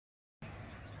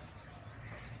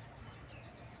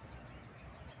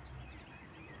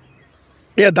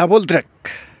এয়া double track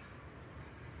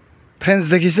friends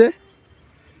দেখিছে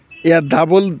এয়া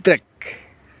ডাবল ট্ৰেক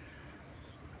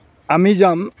আমি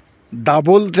যাম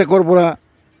ডাবল ট্ৰেকৰ পৰা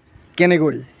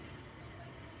কেনেকৈ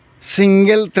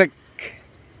ছিংগেল ট্ৰেক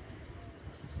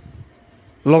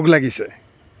লগ লাগিছে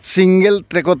ছিংগেল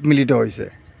ট্ৰেকত মিলিত হৈছে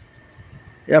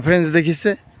এয়া ফ্ৰেণ্ডছ দেখিছে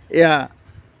এয়া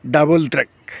ডাবল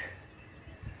ট্ৰেক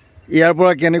ইয়াৰ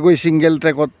পৰা কেনেকৈ ছিংগেল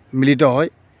ট্ৰেকত মিলিত হয়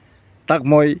তাক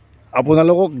মই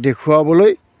আপোনালোকক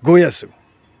দেখুৱাবলৈ গৈ আছোঁ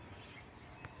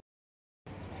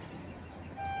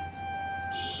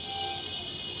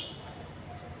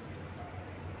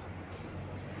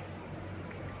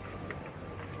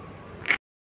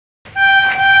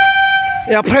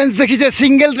এয়া ফ্ৰেণ্ডছ দেখিছে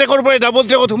ছিংগেল ট্ৰেকৰ পৰা ডাবল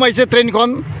ট্ৰেকত সোমাইছে ট্ৰেইনখন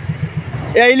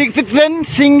এয়া ইলেক্ট্ৰিক ট্ৰেইন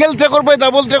ছিংগেল ট্ৰেকৰ পৰা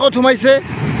ডাবল ট্ৰেকত সোমাইছে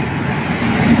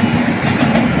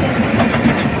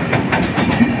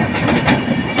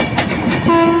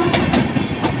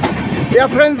এয়া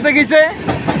ফ্ৰেণ্ডছ দেখিছে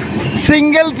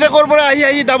ছিংগেল ট্ৰেকৰ পৰা আহি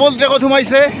আহি ডাবল ট্ৰেকত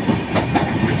সোমাইছে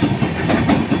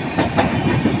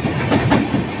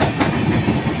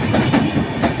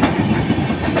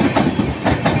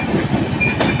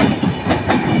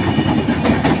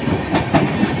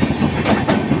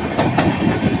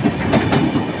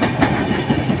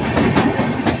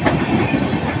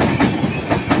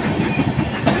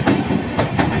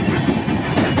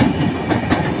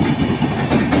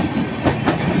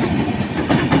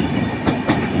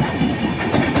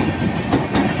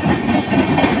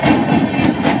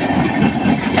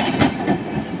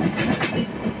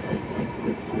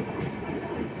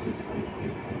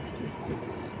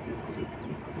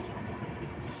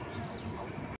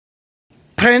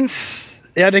ফ্ৰেণ্ডছ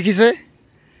এয়া দেখিছে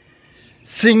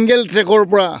ছিংগেল ট্ৰেকৰ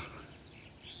পৰা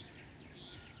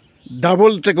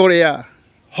ডাবল ট্ৰেকৰ এয়া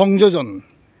সংযোজন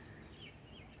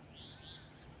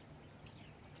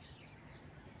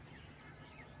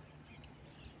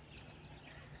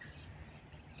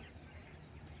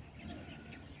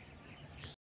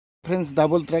ফ্ৰেণ্ডছ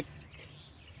ডাবল ট্ৰেক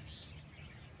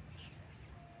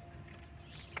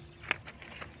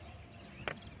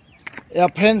এয়া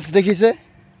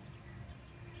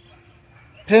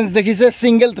ফ্ৰেণ্ডছ দেখিছে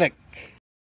ছিংগেল ট্ৰেক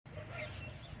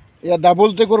এয়া ডাবল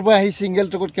ট্ৰেকৰ পৰা আহি ছিংগেল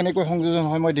ট্ৰেকত কেনেকৈ সংযোজন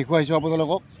হয় মই দেখুৱাইছোঁ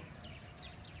আপোনালোকক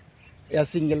এয়া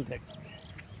ছিংগেল ট্ৰেক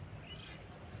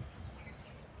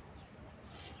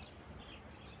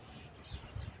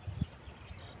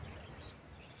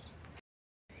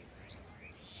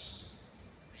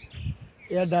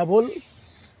এয়া ডাবল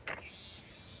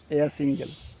এয়া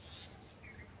ছিংগেল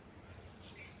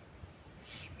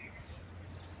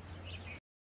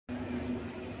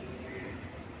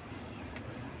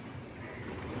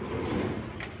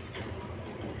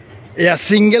এয়া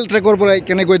ছিংগেল ট্ৰেকৰ পৰাই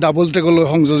কেনেকৈ ডাবল ট্ৰেকলৈ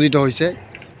সংযোজিত হৈছে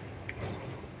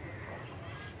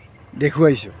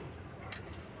দেখুৱাইছোঁ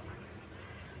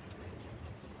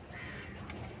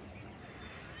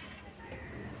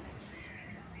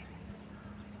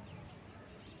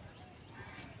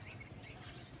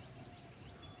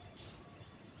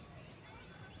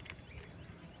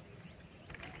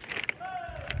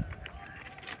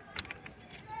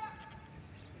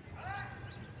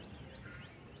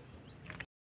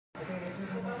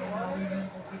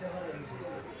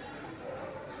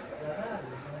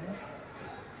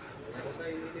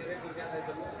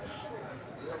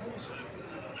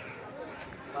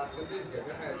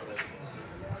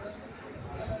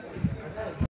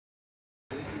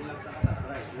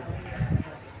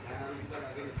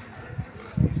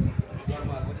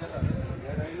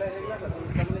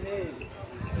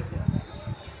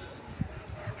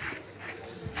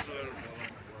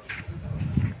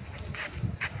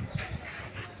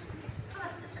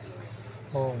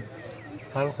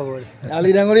ভাল খবৰ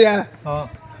আলি ডাঙৰীয়া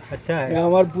আচ্ছা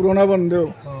আমাৰ পুৰণা বন্ধু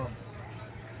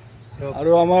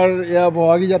আৰু আমাৰ এয়া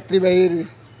বহাগী যাত্ৰীবাহীৰ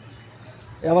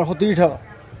আমাৰ সতীৰ্থ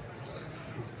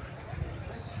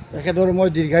তেখেতৰ মই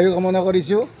দীৰ্ঘায়ু কামনা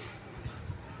কৰিছোঁ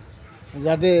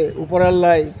যাতে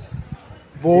ওপৰাল্লাই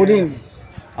বহুদিন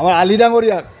আমাৰ আলি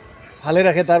ডাঙৰীয়াক ভালে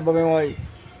ৰাখে তাৰ বাবে মই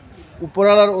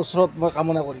ওপৰালাৰ ওচৰত মই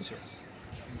কামনা কৰিছোঁ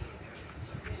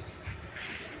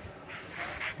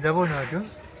যাব না এইটো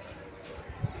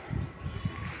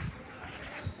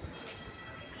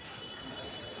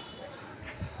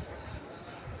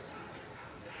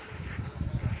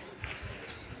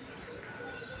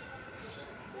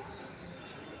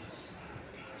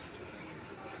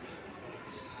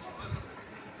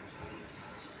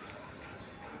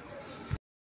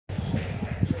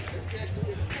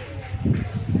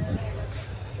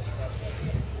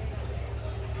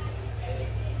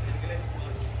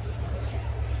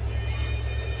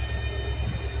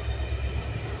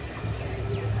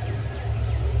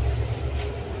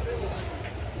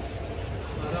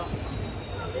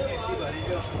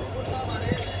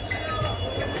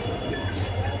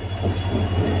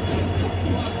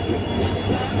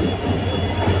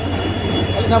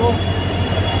চাব।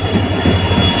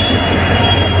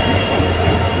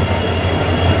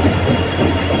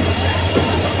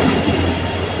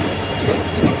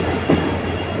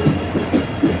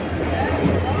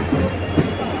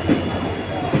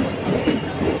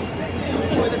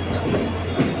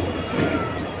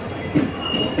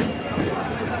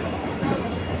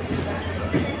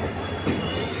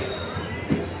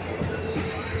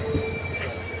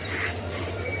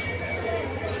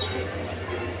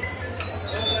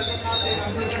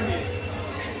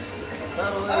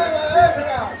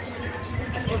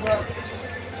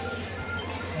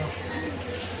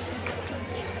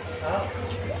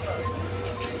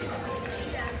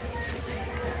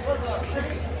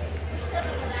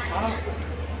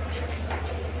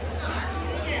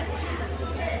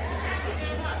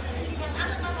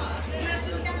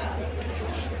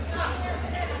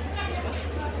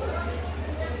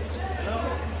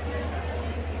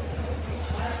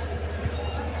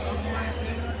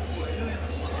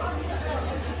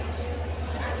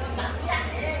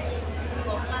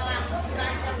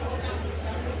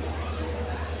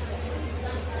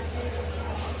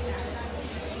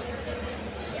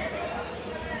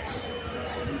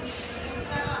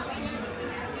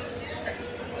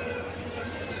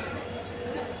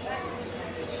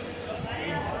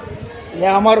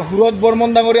 এয়া আমাৰ সুৰত বৰ্মন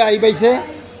ডাঙৰীয়া আহি পাইছে।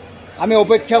 আমি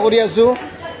অপেক্ষা কৰি আছোঁ।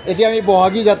 এতিয়া আমি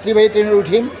বহাগী যাত্ৰীবাহী ট্ৰেইনত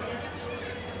উঠিম।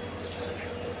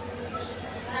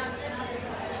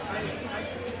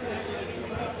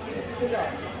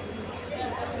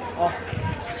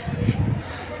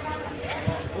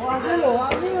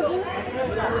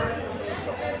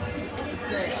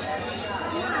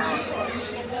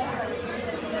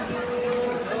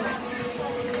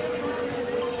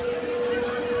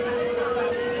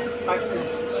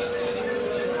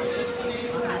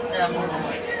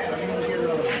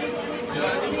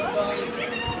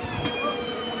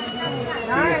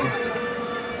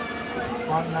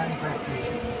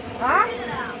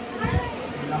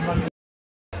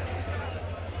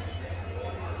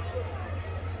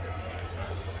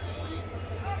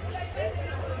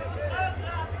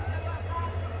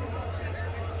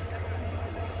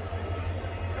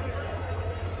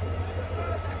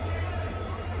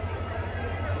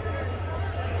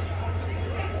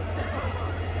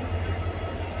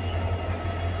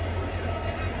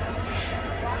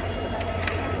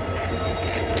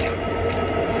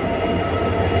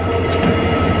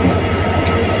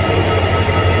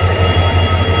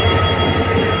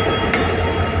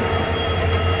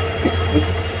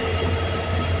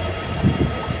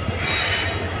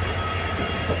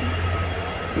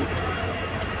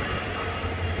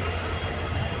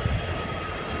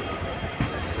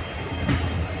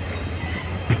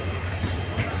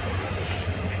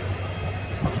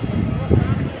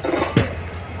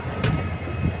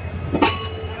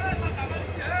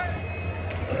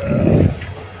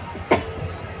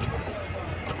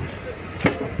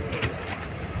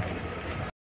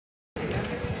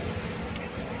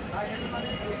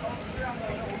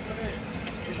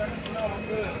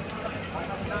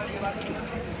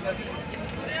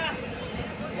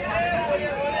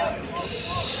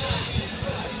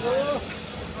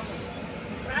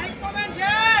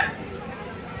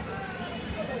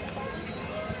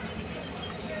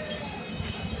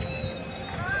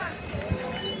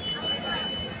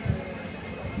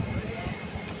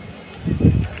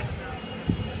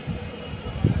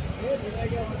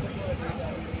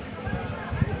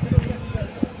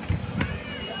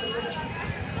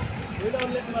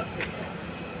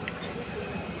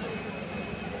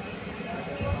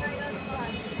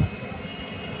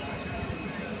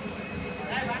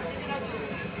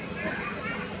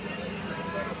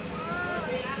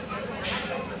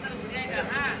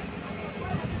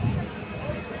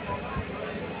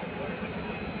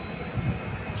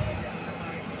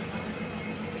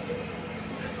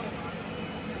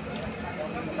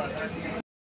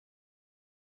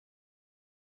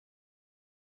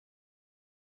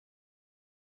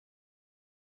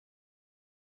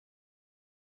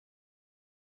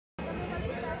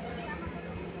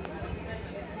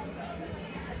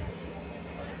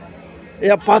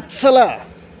 এয়া পাঠশালা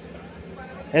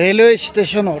ৰেলৱে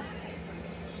ষ্টেচনত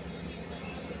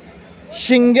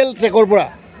ছিংগল ট্ৰেকৰ পৰা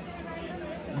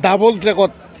ডাবল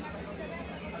ট্ৰেকত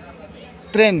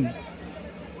ট্ৰেইন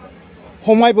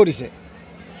সোমাই পৰিছে।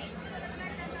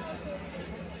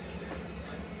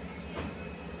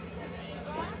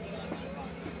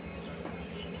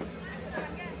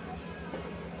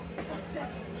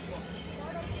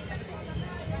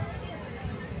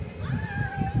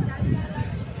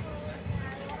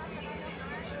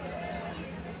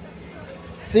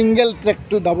 single track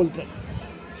to double track.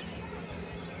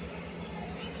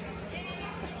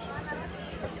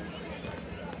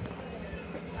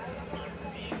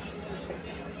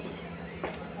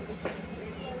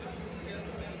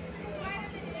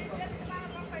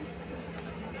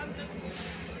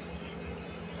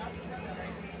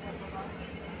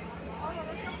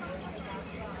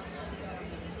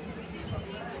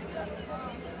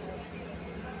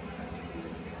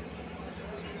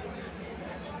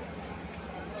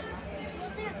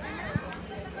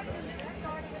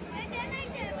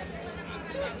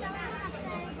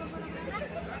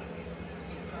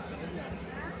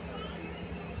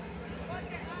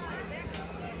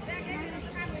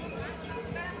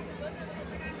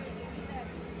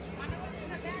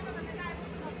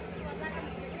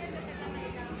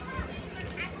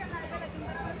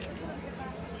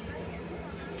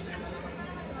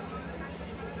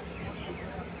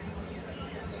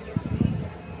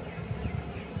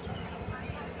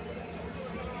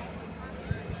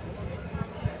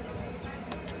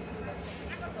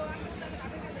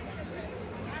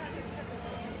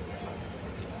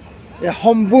 এয়া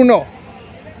সম্পূৰ্ণ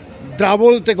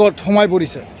ডাবল ট্ৰেকত সোমাই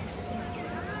পৰিছে।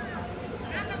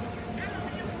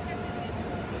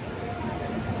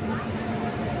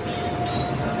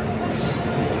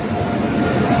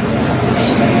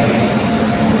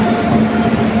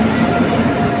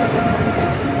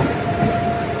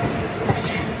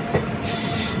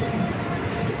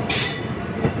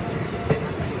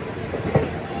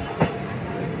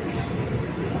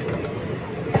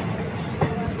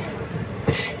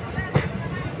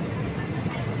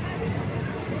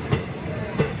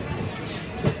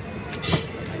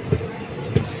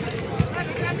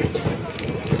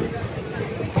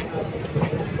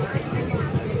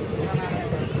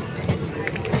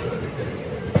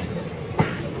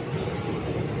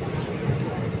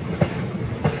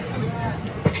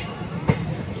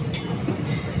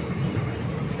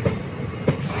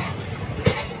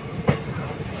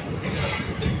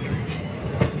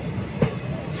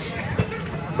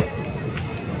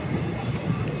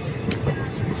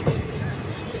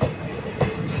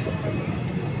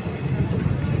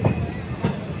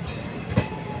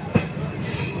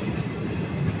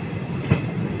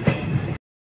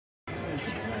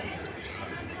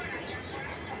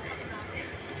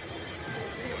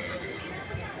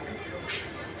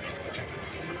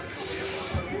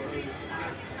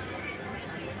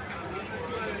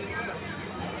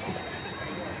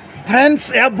 ফ্ৰেণ্ডছ,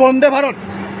 এয়া বন্দে ভাৰত,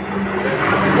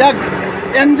 ইয়াক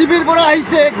NGPৰ পৰা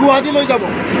আহিছে গুৱাহাটীলৈ যাব।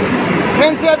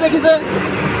 ফ্ৰেণ্ডছ, ইয়াত দেখিছে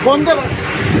বন্দে ভাৰত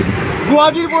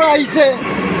গুৱাহাটীৰ পৰা আহিছে,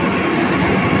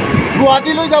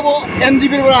 গুৱাহাটীলৈ যাব,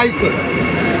 NGPৰ পৰা আহিছে।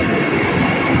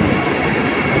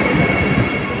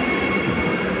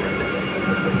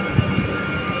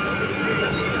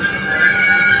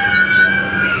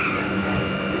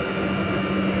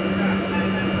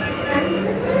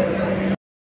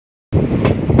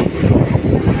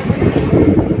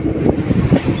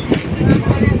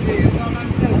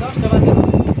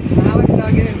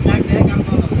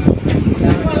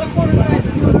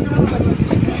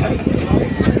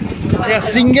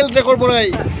 সিঙ্গেল ট্ৰেকৰ পৰাই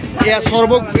এয়া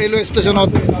সৰ্বক ৰেলৱে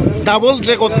ষ্টেচনত ডাবল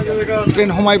ট্ৰেকত ট্ৰেইন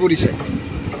সোমাই পৰিছে।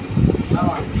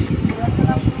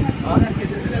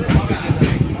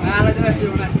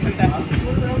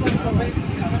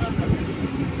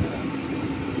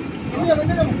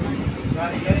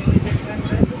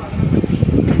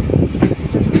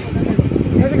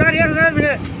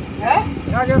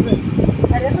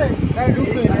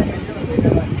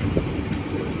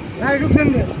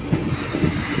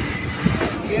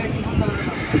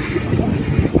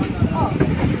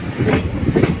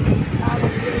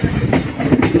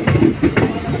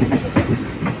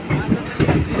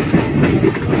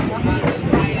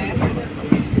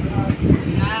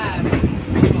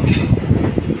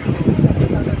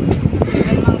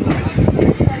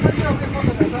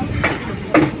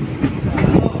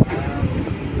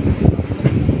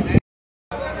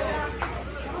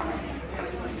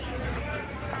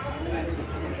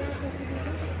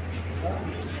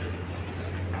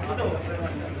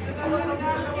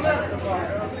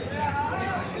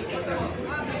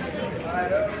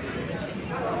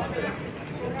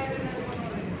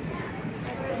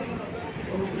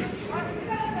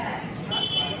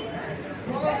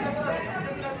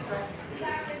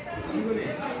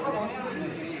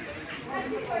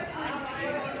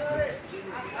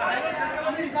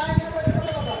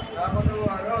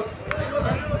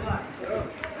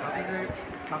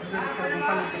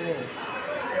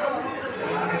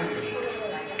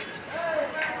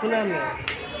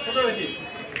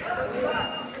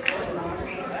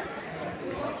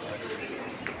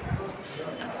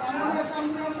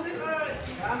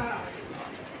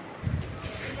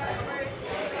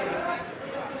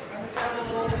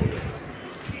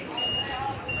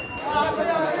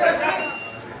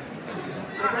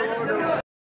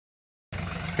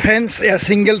 ফ্ৰেণ্ডছ, এয়া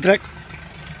ছিংগল ট্ৰেক,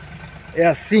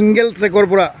 এয়া ছিংগল ট্ৰেকৰ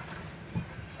পৰা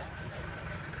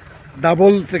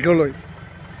ডাবল ট্ৰেকলৈ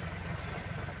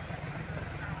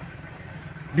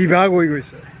বিভাগ হৈ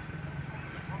গৈছে,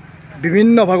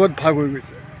 বিভিন্ন ভাগত ভাগ হৈ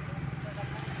গৈছে।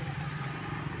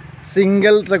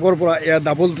 ছিংগল ট্ৰেকৰ পৰা এয়া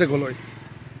ডাবল ট্ৰেকলৈ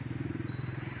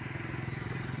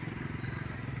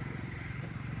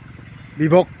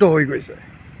বিভক্ত হৈ গৈছে।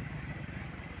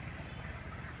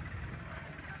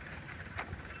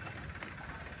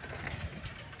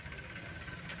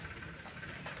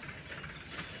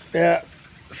 এয়া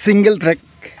ছিংগল ট্ৰেক,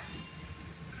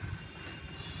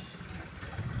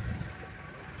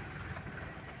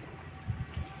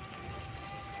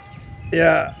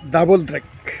 এয়া ডাবল ট্ৰেক।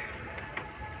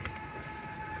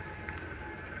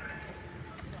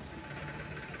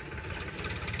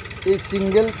 এই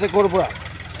ছিংগল ট্ৰেকৰ পৰা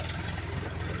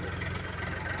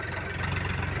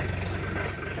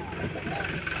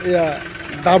এয়া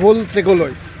ডাবল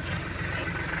ট্ৰেকলৈ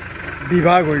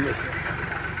বিভাগ হৈ গৈছে,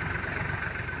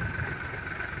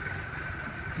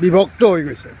 বিভক্ত হৈ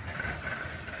গৈছে।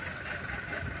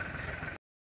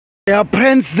 এয়া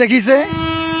ফ্ৰেণ্ডছ দেখিছে,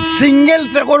 ছিংগেল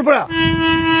ট্ৰেকৰ পৰা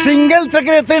ছিংগেল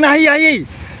ট্ৰেকেৰে ট্ৰেইন আহি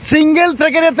ছিংগেল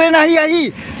ট্ৰেকেৰে ট্ৰেইন আহি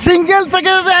ছিংগেল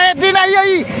ট্ৰেকেৰে ট্ৰেইন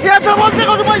আহি এয়া ডাবল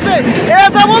ট্ৰেকত সোমাইছে, এয়া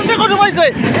ডাবল ট্ৰেকত সোমাইছে,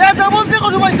 এয়া ডাবল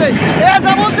ট্ৰেকত সোমাইছে, এয়া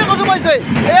ডাবল ট্ৰেকত সোমাইছে,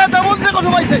 এয়া ডাবল ট্ৰেকত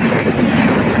সোমাইছে।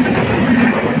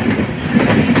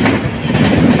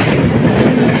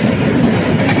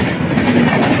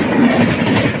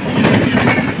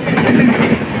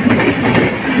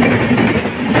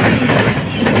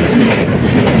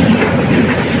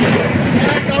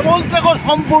 ডাবল ট্ৰেকত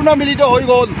সম্পূৰ্ণ মিলিত হৈ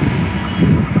গ'ল।